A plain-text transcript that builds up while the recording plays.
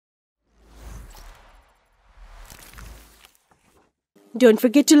Don't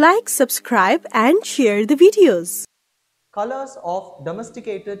forget to like, subscribe and share the videos. Colors of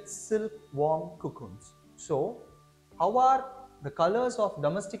domesticated silkworm cocoons. So, how are the colors of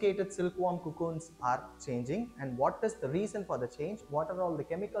domesticated silkworm cocoons are changing, and what is the reason for the change? What are all the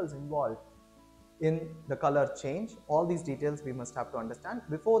chemicals involved in the color change? All these details we must have to understand.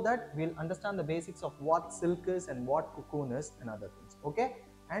 Before that, we'll understand the basics of what silk is and what cocoon is and other things. Okay,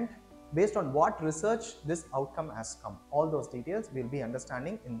 and based on what research this outcome has come, all those details we'll be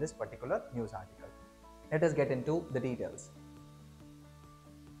understanding in this particular news article. Let us get into the details.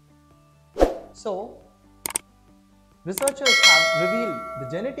 So, researchers have revealed the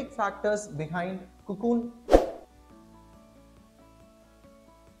genetic factors behind cocoon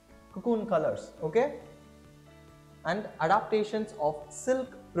colors, okay, and adaptations of silk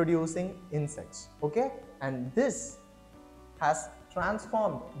producing insects, okay, and this has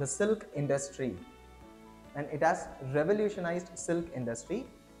transformed the silk industry and it has revolutionized silk industry.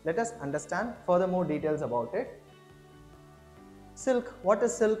 Let us understand furthermore details about it. Silk, what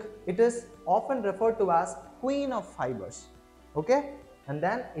is silk? It is often referred to as queen of fibers, okay, and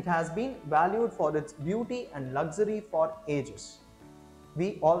then it has been valued for its beauty and luxury for ages.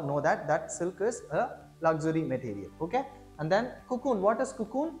 We all know that silk is a luxury material, okay. And then cocoon, what is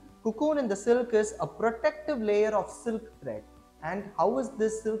cocoon? Cocoon in the silk is a protective layer of silk thread. And how is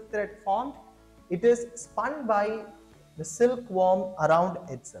this silk thread formed? It is spun by the silkworm around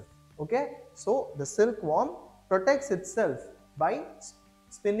itself, okay. So the silkworm protects itself by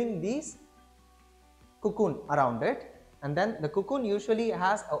spinning these cocoon around it, and then the cocoon usually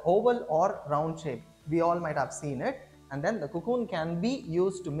has an oval or round shape. We all might have seen it. And then the cocoon can be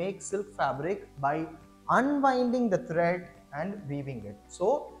used to make silk fabric by unwinding the thread and weaving it.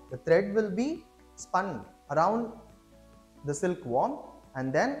 So the thread will be spun around the silkworm,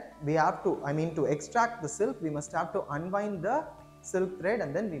 and then we have to, to extract the silk, we must have to unwind the silk thread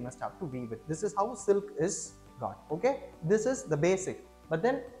and then we must have to weave it. This is how silk is got, okay. This is the basic. But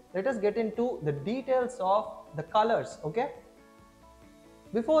then let us get into the details of the colors, okay.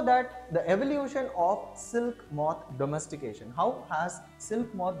 Before that, the evolution of silk moth domestication. How has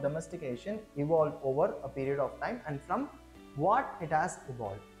silk moth domestication evolved over a period of time, and from what it has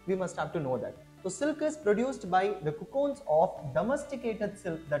evolved? We must have to know that. So silk is produced by the cocoons of domesticated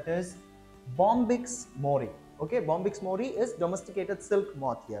silk, that is Bombyx mori. Okay, Bombyx mori is domesticated silk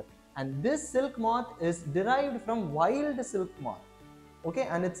moth here, and this silk moth is derived from wild silk moth. Okay,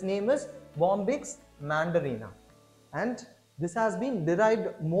 and its name is Bombyx mandarina, and this has been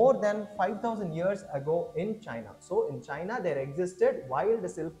derived more than 5,000 years ago in China. So in China there existed wild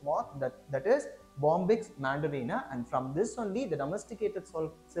silk moth that is Bombyx mandarina, and from this only the domesticated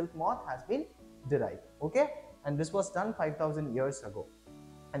silk moth has been derived, okay, and this was done 5,000 years ago.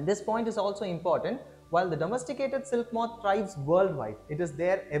 And this point is also important. While the domesticated silk moth thrives worldwide, it is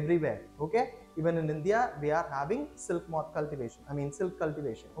there everywhere, okay. Even in India we are having silk moth cultivation, silk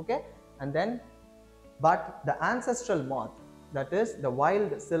cultivation, okay. And then but the ancestral moth, that is the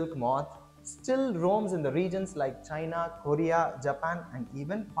wild silk moth, still roams in the regions like China, Korea, Japan and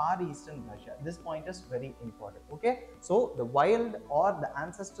even Far Eastern Russia. This point is very important, okay. So the wild or the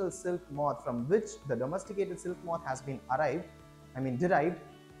ancestral silk moth from which the domesticated silk moth has been derived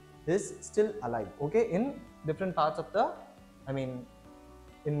is still alive, okay, in different parts of the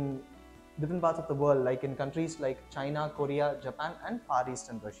world, like in countries like China, Korea, Japan and Far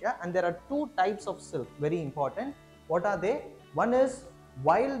Eastern Russia. And there are two types of silk, very important. What are they? One is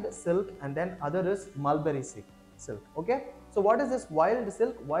wild silk and then other is mulberry silk, okay. So what is this wild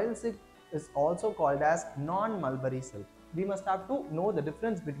silk? Wild silk is also called as non-mulberry silk. We must have to know the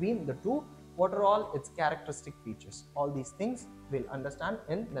difference between the two. What are all its characteristic features? All these things we'll understand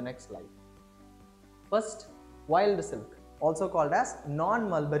in the next slide. First, wild silk, also called as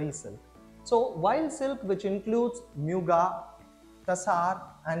non-mulberry silk. So wild silk, which includes muga, tassar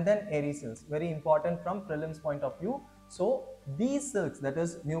and then airy silks, very important from prelims point of view. So these silks, that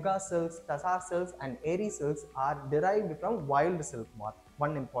is muga silks, tassar silks and airy silks, are derived from wild silk moth,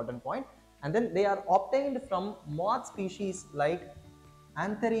 one important point. And then they are obtained from moth species like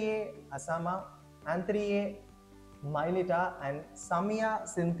Antherae asama, Antherae mylitta and Samia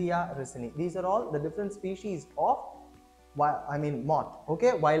cynthia ricini. These are all the different species of moth,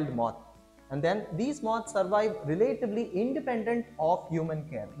 okay, wild moth. And then these moths survive relatively independent of human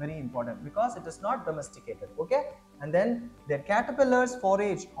care, very important, because it is not domesticated, okay. And then their caterpillars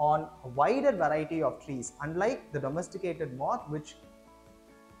forage on a wider variety of trees, unlike the domesticated moth which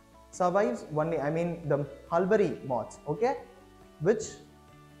survives only, the mulberry moths, okay, which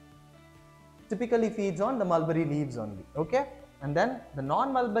typically feeds on the mulberry leaves only, okay. And then the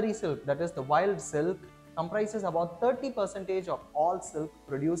non-mulberry silk, that is the wild silk, comprises about 30% of all silk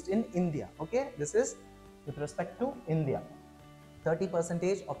produced in India. Okay, this is with respect to India.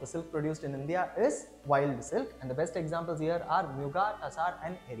 30% of the silk produced in India is wild silk, and the best examples here are Muga, Tassar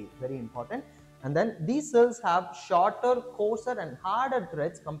and Eri. Very important. And then these silks have shorter, coarser and harder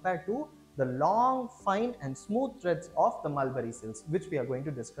threads compared to the long, fine and smooth threads of the mulberry silks, which we are going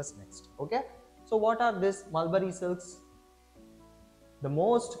to discuss next. Okay. So what are these mulberry silks? The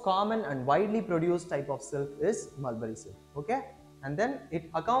most common and widely produced type of silk is mulberry silk. Okay. And then it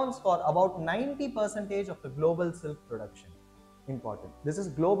accounts for about 90% of the global silk production. Important. This is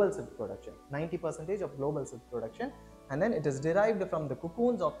global silk production. 90% of global silk production. And then it is derived from the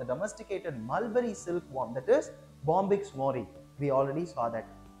cocoons of the domesticated mulberry silkworm, that is Bombyx mori. We already saw that.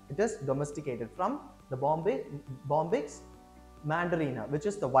 It is domesticated from the Bombyx mandarina, which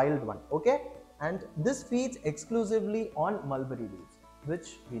is the wild one. Okay. And this feeds exclusively on mulberry leaves, which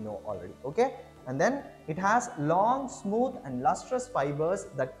we know already. Okay. And then it has long, smooth and lustrous fibers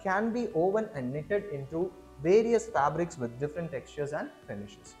that can be woven and knitted into various fabrics with different textures and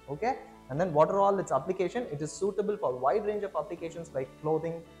finishes. Okay. And then what are all its application? It is suitable for a wide range of applications like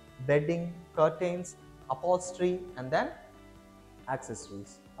clothing, bedding, curtains, upholstery and then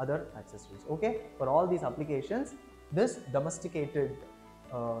accessories, other accessories. Okay. For all these applications, this domesticated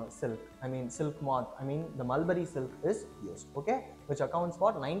silk moth, the mulberry silk is used. Okay. Which accounts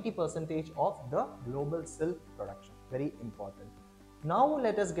for 90% of the global silk production. Very important. Now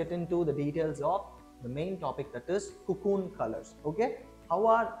let us get into the details of the main topic, that is cocoon colors. Okay. How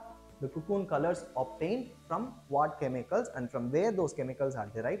are the cocoon colors obtained, from what chemicals and from where those chemicals are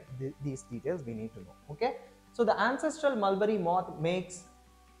derived? These details we need to know. Okay. So the ancestral mulberry moth makes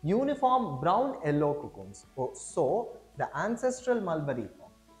uniform brown yellow cocoons. So the ancestral mulberry,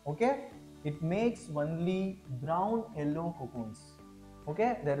 okay, it makes only brown yellow cocoons.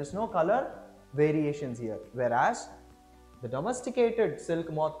 Okay. There is no color variations here, whereas the domesticated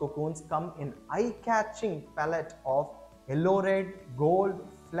silk moth cocoons come in eye-catching palette of yellow red, gold,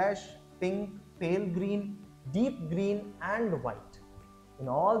 flesh, pink, pale green, deep green and white. In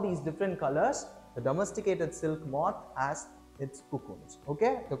all these different colors, the domesticated silk moth has its cocoons.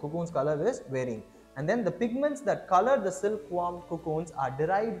 Okay, the cocoon's color is varying. And then the pigments that color the silkworm cocoons are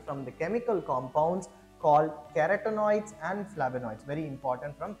derived from the chemical compounds called carotenoids and flavonoids. Very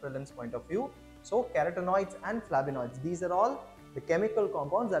important from prelims point of view. So carotenoids and flavonoids, these are all the chemical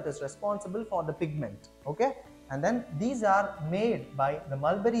compounds that is responsible for the pigment. Okay. And then these are made by the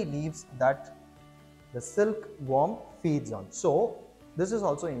mulberry leaves that the silkworm feeds on. So this is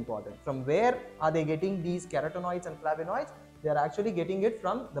also important. From where are they getting these carotenoids and flavonoids? They are actually getting it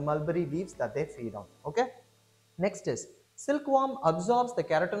from the mulberry leaves that they feed on. Okay. Next is silkworm absorbs the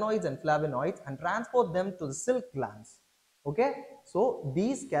carotenoids and flavonoids and transport them to the silk glands. Okay. So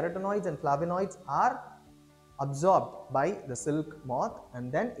these carotenoids and flavonoids are absorbed by the silk moth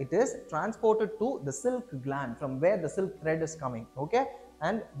and then it is transported to the silk gland, from where the silk thread is coming. Okay.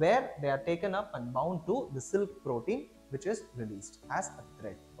 And where they are taken up and bound to the silk protein, which is released as a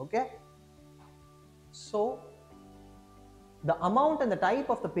thread. Okay. So the amount and the type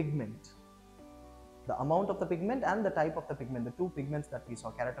of the pigment, the type of the pigment, the two pigments that we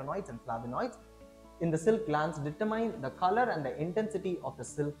saw, carotenoids and flavonoids, in the silk glands determine the color and the intensity of the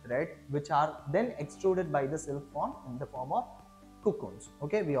silk thread, which are then extruded by the silkworm in the form of cocoons.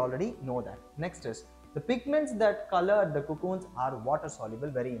 Okay, we already know that. Next is the pigments that color the cocoons are water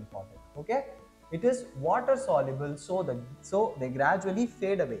soluble. Very important. Okay, it is water soluble, so they gradually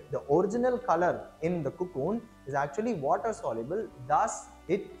fade away. The original color in the cocoon is actually water soluble, thus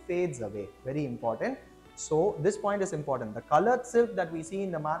it fades away. Very important. So this point is important. The colored silk that we see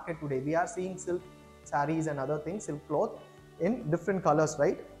in the market today, we are seeing silk saris and other things, silk cloth in different colors,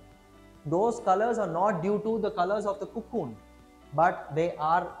 right? Those colors are not due to the colors of the cocoon, but they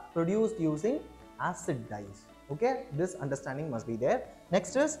are produced using acid dyes. Okay, this understanding must be there.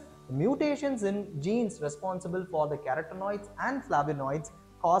 Next is mutations in genes responsible for the carotenoids and flavonoids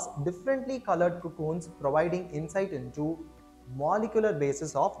cause differently colored cocoons, providing insight into molecular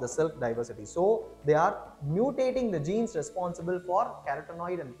basis of the silk diversity. So they are mutating the genes responsible for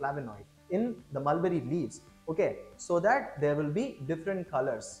carotenoid and flavonoid in the mulberry leaves. Okay, so that there will be different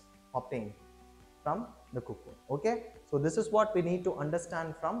colors obtained from the cocoon. Okay, so this is what we need to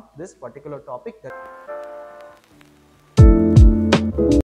understand from this particular topic.